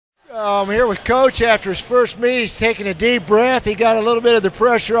I'm here with Coach after his first meet. He's taking a deep breath. He got a little bit of the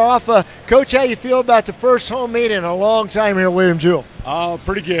pressure off. Coach, how you feel about the first home meet in a long time here at William Jewell?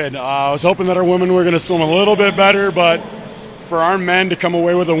 Pretty good. I was hoping that our women were going to swim a little bit better, but for our men to come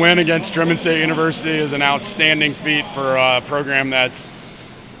away with a win against Truman State University is an outstanding feat for a program that's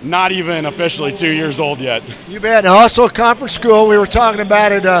not even officially 2 years old yet. You bet. Now, also a conference school. We were talking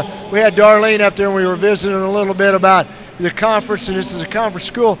about it. We had Darlene up there, and we were visiting a little bit about the conference, and this is a conference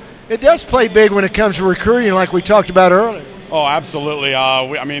school. It does play big when it comes to recruiting, like we talked about earlier. Oh, absolutely.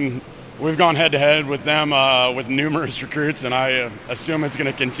 We've gone head-to-head with them with numerous recruits, and I assume it's going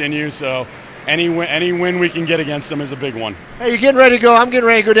to continue. So any win we can get against them is a big one. Hey, you're getting ready to go. I'm getting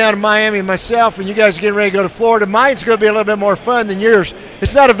ready to go down to Miami myself, and you guys are getting ready to go to Florida. Mine's going to be a little bit more fun than yours.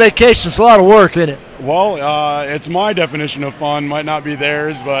 It's not a vacation. It's a lot of work, isn't it? Well, it's my definition of fun. Might not be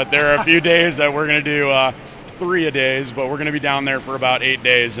theirs, but there are a few days that we're going to do 3 a days, but we're going to be down there for about 8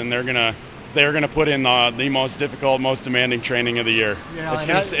 days, and they're going to put in the most difficult, most demanding training of the year. Yeah,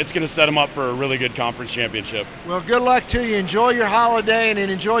 it's going to set them up for a really good conference championship. Well, good luck to you. Enjoy your holiday and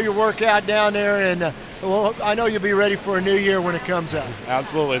enjoy your workout down there, and I know you'll be ready for a new year when it comes out.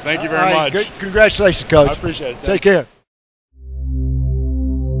 Absolutely. Thank you very much. Good. Congratulations, Coach. I appreciate it. Take care.